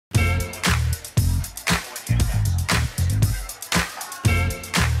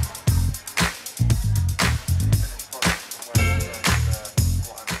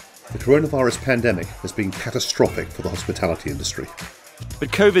coronavirus pandemic has been catastrophic for the hospitality industry. But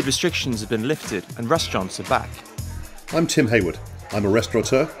COVID restrictions have been lifted and restaurants are back. I'm Tim Hayward. I'm a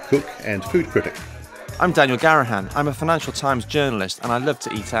restaurateur, cook and food critic. I'm Daniel Garrahan. I'm a Financial Times journalist and I love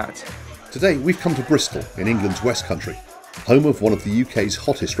to eat out. Today we've come to Bristol in England's West Country, home of one of the UK's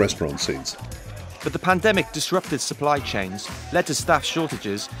hottest restaurant scenes. But the pandemic disrupted supply chains, led to staff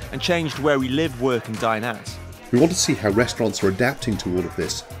shortages and changed where we live, work and dine out. We want to see how restaurants are adapting to all of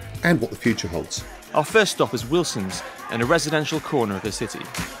this and what the future holds. Our first stop is Wilson's, in a residential corner of the city.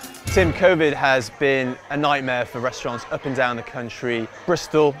 Tim, COVID has been a nightmare for restaurants up and down the country.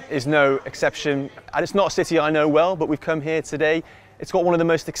 Bristol is no exception. And it's not a city I know well, but we've come here today. It's got one of the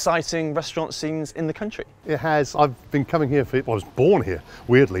most exciting restaurant scenes in the country. It has. I've been coming here I was born here,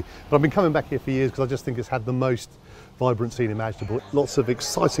 weirdly, but I've been coming back here for years because I just think it's had the most vibrant scene imaginable. Lots of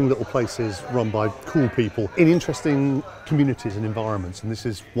exciting little places run by cool people in interesting communities and environments, and this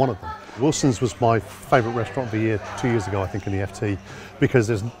is one of them. Wilson's was my favourite restaurant of the year 2 years ago, I think, in the FT, because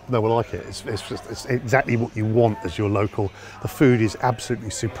there's nowhere like it. It's exactly what you want as your local. The food is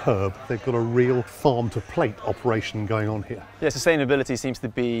absolutely superb. They've got a real farm-to-plate operation going on here. Yeah, sustainability seems to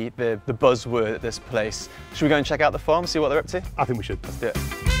be the buzzword at this place. Should we go and check out the farm, see what they're up to? I think we should. Let's do it.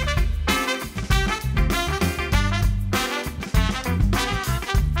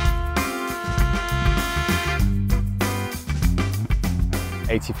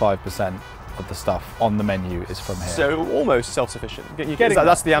 85% of the stuff on the menu is from here. So almost self-sufficient.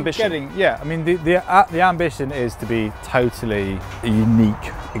 That's the ambition. Yeah, I mean the ambition is to be totally a unique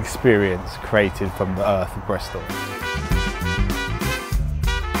experience created from the earth of Bristol.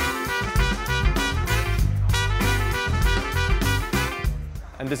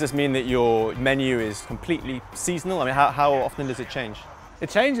 And does this mean that your menu is completely seasonal? I mean, how often does it change? It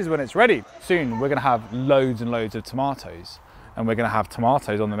changes when it's ready. Soon we're going to have loads and loads of tomatoes. And we're going to have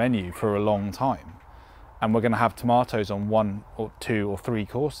tomatoes on the menu for a long time. And we're going to have tomatoes on 1 or 2 or 3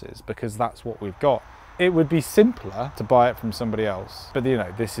 courses because that's what we've got. It would be simpler to buy it from somebody else. But you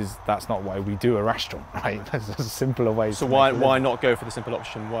know, that's not why we do a restaurant, right? There's a simpler way. So why not go for the simple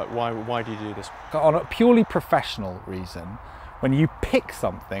option? Why do you do this? On a purely professional reason, when you pick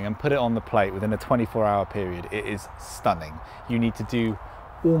something and put it on the plate within a 24-hour period, it is stunning. You need to do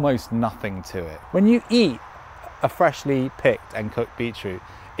almost nothing to it. When you eat a freshly picked and cooked beetroot,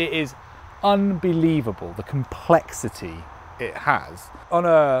 it is unbelievable the complexity it has. On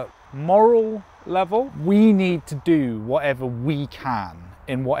a moral level, we need to do whatever we can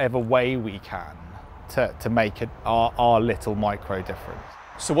in whatever way we can to make our little micro difference.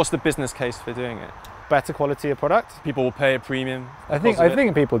 So what's the business case for doing it? Better quality of product. People will pay a premium. I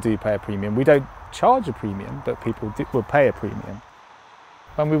think people do pay a premium. We don't charge a premium, but people will pay a premium.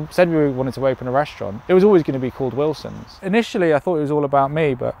 When we said we wanted to open a restaurant, it was always going to be called Wilson's. Initially, I thought it was all about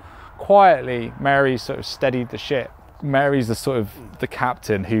me, but quietly, Mary sort of steadied the ship. Mary's the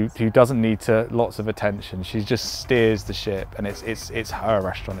captain who doesn't need lots of attention. She just steers the ship, and it's her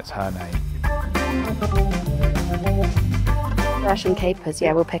restaurant, it's her name. Russian capers,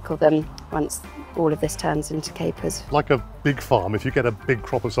 yeah, we'll pickle them once all of this turns into capers. Like a big farm, if you get a big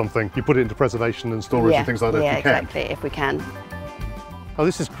crop of something, you put it into preservation and storage and things like that. Yeah, exactly, if we can. Oh,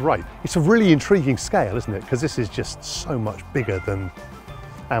 this is great. It's a really intriguing scale, isn't it? Because this is just so much bigger than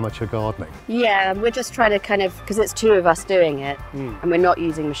amateur gardening. Yeah, we're just trying to because it's 2 of us doing it, and we're not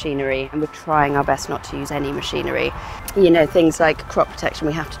using machinery, and we're trying our best not to use any machinery. You know, things like crop protection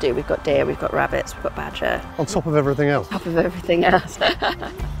we have to do. We've got deer, we've got rabbits, we've got badger. On top of everything else? On top of everything else.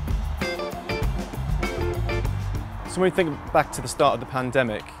 So when we think back to the start of the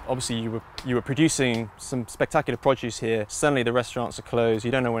pandemic, obviously you were producing some spectacular produce here. Suddenly the restaurants are closed.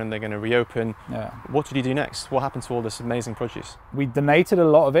 You don't know when they're going to reopen. Yeah. What did you do next? What happened to all this amazing produce? We donated a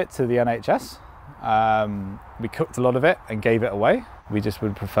lot of it to the NHS. We cooked a lot of it and gave it away. We just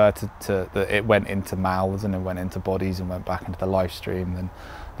would prefer that it went into mouths and it went into bodies and went back into the live stream and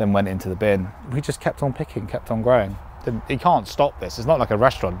then went into the bin. We just kept on picking, kept on growing. You can't stop this. It's not like a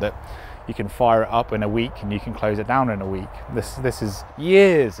restaurant that you can fire it up in a week and you can close it down in a week. This is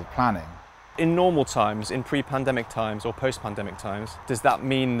years of planning. In normal times, in pre-pandemic times or post-pandemic times, does that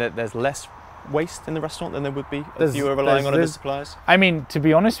mean that there's less waste in the restaurant than there would be if you were relying on other suppliers? I mean, to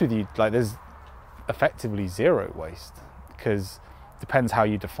be honest with you, there's effectively 0 waste, because it depends how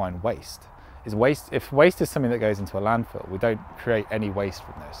you define waste. If waste is something that goes into a landfill, we don't create any waste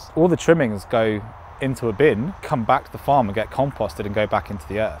from this. All the trimmings go into a bin, come back to the farm and get composted and go back into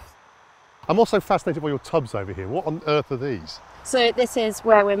the earth. I'm also fascinated by your tubs over here. What on earth are these? So this is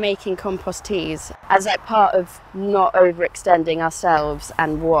where we're making compost teas as a part of not overextending ourselves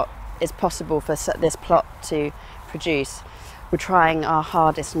and what is possible for this plot to produce. We're trying our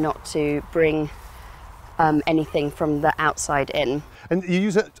hardest not to bring anything from the outside in. And you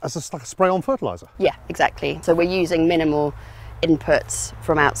use it as like a spray-on fertiliser? Yeah, exactly. So we're using minimal inputs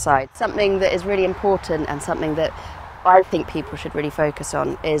from outside. Something that is really important and something that I think people should really focus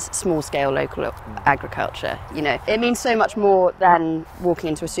on is small-scale local agriculture. You know, it means so much more than walking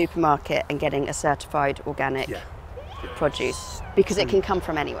into a supermarket and getting a certified organic produce, because it can come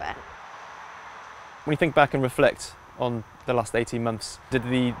from anywhere. When you think back and reflect on the last 18 months, did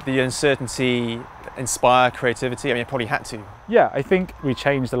the uncertainty inspire creativity? I mean, it probably had to. Yeah, I think we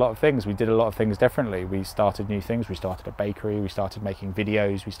changed a lot of things. We did a lot of things differently. We started new things. We started a bakery. We started making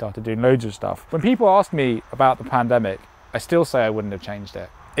videos. We started doing loads of stuff. When people ask me about the pandemic, I still say I wouldn't have changed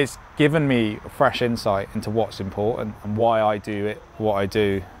it. It's given me a fresh insight into what's important and why I do it, what I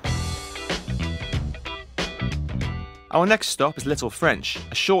do. Our next stop is Little French,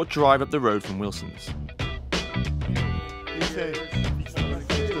 a short drive up the road from Wilson's.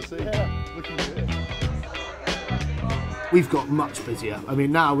 We've got much busier. I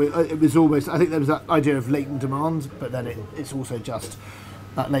mean, now it was almost, I think there was that idea of latent demand, but then it's also just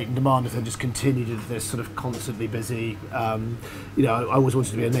that latent demand has then just continued into this sort of constantly busy. You know, I always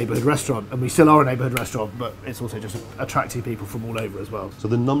wanted to be a neighbourhood restaurant, and we still are a neighbourhood restaurant, but it's also just attracting people from all over as well. So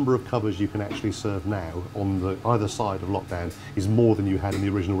the number of covers you can actually serve now on the either side of lockdown is more than you had in the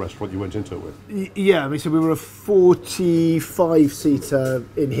original restaurant you went into it with? Yeah, I mean, so we were a 45-seater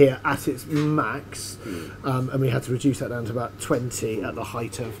in here at its max, and we had to reduce that down to about 20 at the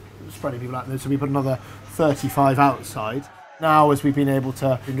height of spreading people out there. So we put another 35 outside. Now, as we've been able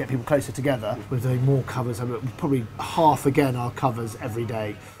to get people closer together, we're doing more covers, and probably half again our covers every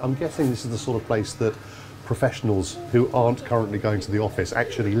day. I'm guessing this is the sort of place that professionals who aren't currently going to the office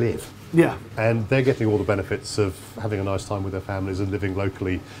actually live. Yeah. And they're getting all the benefits of having a nice time with their families and living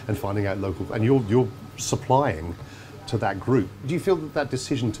locally and finding out local, and you're supplying to that group. Do you feel that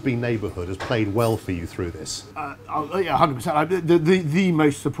decision to be neighbourhood has played well for you through this? Yeah, 100%. The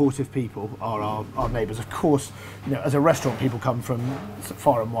most supportive people are our neighbours. Of course, you know, as a restaurant, people come from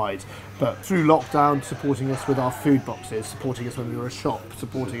far and wide, but through lockdown, supporting us with our food boxes, supporting us when we were a shop,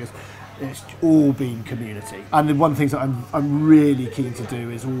 supporting us, it's all been community. And the one thing that I'm really keen to do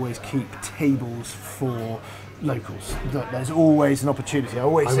is always keep tables for locals. There's always an opportunity. I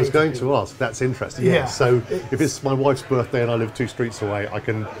was going to ask. That's interesting. Yeah. So if it's my wife's birthday and I live 2 streets away, I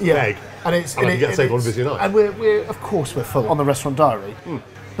can beg, and I can get saved on a busy night. And we're of course we're full on the restaurant diary,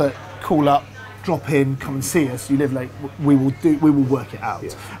 but call up, drop in, come and see us. You live late, we will work it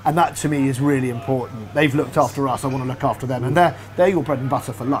out, and that to me is really important. They've looked after us. I want to look after them, and they're your bread and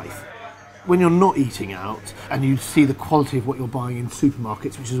butter for life. When you're not eating out and you see the quality of what you're buying in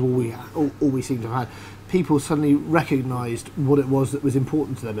supermarkets, which is all we seem to have had, people suddenly recognised what it was that was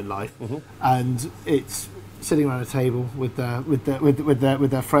important to them in life, and it's sitting around a table with their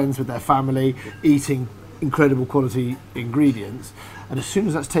friends, with their family, eating incredible quality ingredients. And as soon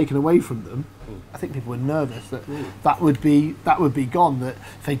as that's taken away from them, I think people were nervous that that would be gone. That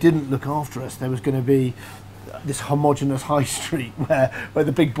if they didn't look after us, there was going to be this homogenous high street where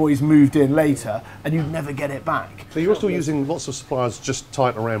the big boys moved in later, and you'd never get it back. So you're still using lots of suppliers just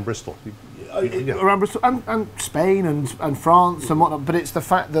tight around Bristol? Around Bristol and Spain and France and whatnot, but it's the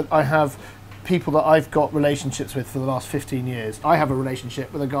fact that I have people that I've got relationships with for the last 15 years. I have a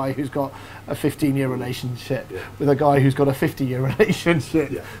relationship with a guy who's got a 15-year relationship with a guy who's got a 50-year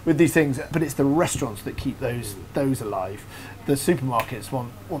relationship with these things, but it's the restaurants that keep those alive. The supermarkets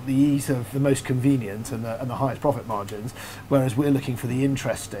want the ease of the most convenient and the highest profit margins, whereas we're looking for the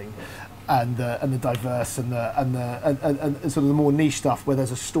interesting and the diverse and sort of the more niche stuff where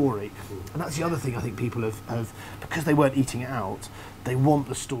there's a story. And that's the other thing I think people have because they weren't eating it out, they want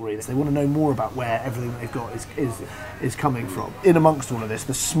the story. They want to know more about where everything they've got is coming from. In amongst all of this,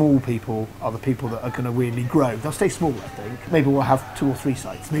 the small people are the people that are going to really grow. They'll stay small, I think. Maybe we'll have 2 or 3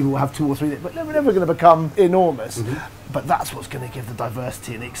 sites. Maybe we'll have 2 or 3, but we're never going to become enormous. But that's what's going to give the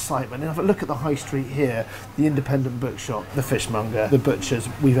diversity and the excitement. And if I look at the high street here, the independent bookshop, the fishmonger, the butchers,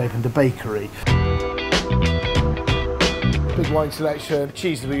 we've opened a bakery. Big wine selection,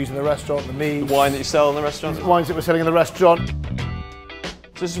 cheeses we use in the restaurant, the meat. The wine that you sell in the restaurant? The wines that we're selling in the restaurant.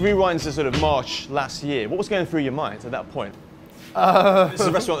 So this rewinds to sort of March last year. What was going through your mind at that point? This is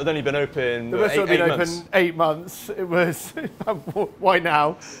a restaurant that had only been open the restaurant had been open 8 months. It was, why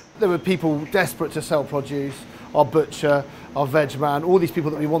now? There were people desperate to sell produce, our butcher, our veg man, all these people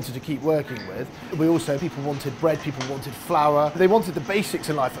that we wanted to keep working with. People wanted bread, people wanted flour. They wanted the basics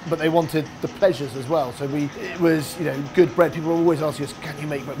in life, but they wanted the pleasures as well. So it was, good bread. People were always asking us, can you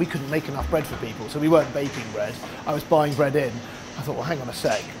make bread? We couldn't make enough bread for people, so we weren't baking bread. I was buying bread in. I thought, well, hang on a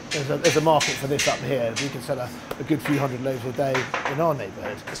sec. there's a market for this up here. We can sell a good few hundred loaves a day in our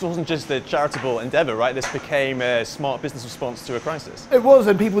neighbourhood. This wasn't just a charitable endeavour, right? This became a smart business response to a crisis. It was,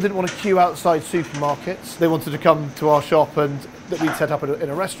 and people didn't want to queue outside supermarkets. They wanted to come to our shop and that we'd set up in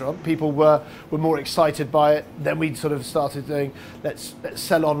a restaurant. People were more excited by it. Then we'd sort of started doing, let's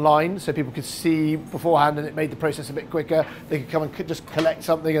sell online, so people could see beforehand, and it made the process a bit quicker. They could come and just collect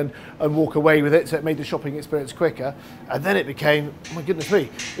something and walk away with it, so it made the shopping experience quicker. And then it became, oh my goodness me,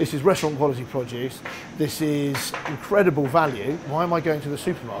 this is restaurant quality produce, this is incredible value, why am I going to the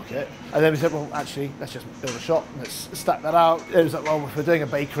supermarket? And then we said, well, actually, let's just build a shop, let's stack that out. It was like, well, if we're doing a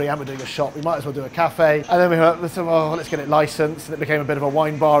bakery and we're doing a shop, we might as well do a cafe. And then we were like, well, let's get it licensed, and it became a bit of a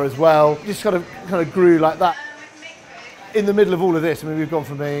wine bar as well. It just kind of grew like that. In the middle of all of this, I mean, we've gone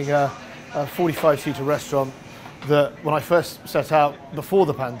from being a 45-seater restaurant that when I first set out before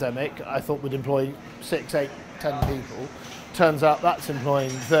the pandemic, I thought would employ 6, 8, 10 people. Turns out that's employing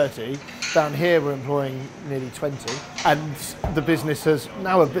 30. Down here we're employing nearly 20. And the business has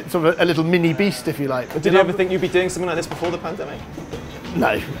now a bit sort of a little mini beast, if you like. But did you ever think you'd be doing something like this before the pandemic?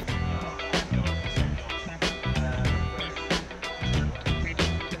 No.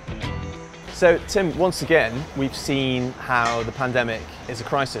 So, Tim, once again, we've seen how the pandemic is a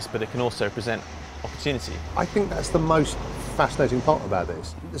crisis, but it can also present opportunity. I think that's the most fascinating part about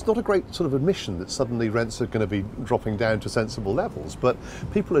this. It's not a great sort of admission that suddenly rents are going to be dropping down to sensible levels, but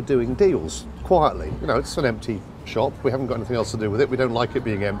people are doing deals quietly. You know, it's an empty shop. We haven't got anything else to do with it. We don't like it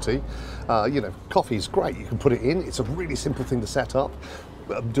being empty. You know, coffee's great. You can put it in. It's a really simple thing to set up.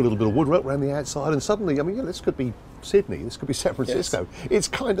 Do a little bit of woodwork around the outside, and suddenly, I mean, yeah, this could be Sydney, this could be San Francisco. Yes. It's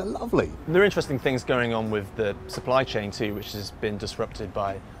kind of lovely. There are interesting things going on with the supply chain too, which has been disrupted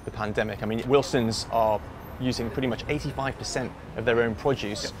by the pandemic. I mean, Wilson's are using pretty much 85% of their own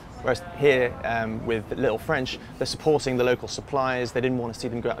produce. Yep. Whereas here with Little French, they're supporting the local suppliers. They didn't want to see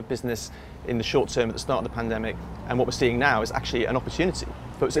them go out of business in the short term at the start of the pandemic. And what we're seeing now is actually an opportunity.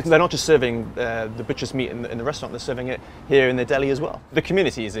 But they're not just serving the butcher's meat in the restaurant, they're serving it here in the deli as well. The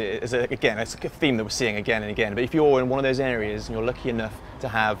community again, it's a theme that we're seeing again and again. But if you're in one of those areas and you're lucky enough to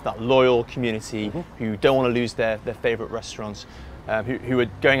have that loyal community who don't want to lose their favourite restaurants, who are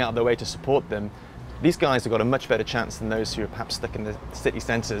going out of their way to support them, these guys have got a much better chance than those who are perhaps stuck in the city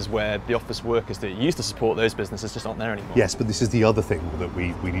centres where the office workers that used to support those businesses just aren't there anymore. Yes, but this is the other thing that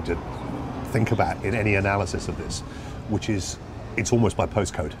we need to think about in any analysis of this, which is it's almost by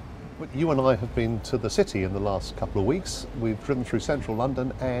postcode. You and I have been to the city in the last couple of weeks. We've driven through central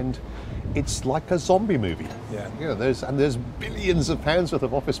London and it's like a zombie movie. Yeah. You know, there's billions of pounds worth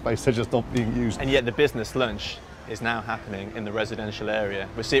of office space that are just not being used. And yet the business lunch is now happening in the residential area.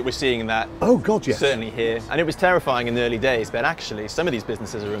 We're seeing that. Oh God, yes. Certainly here. And it was terrifying in the early days, but actually some of these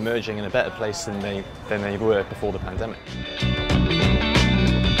businesses are emerging in a better place than they were before the pandemic.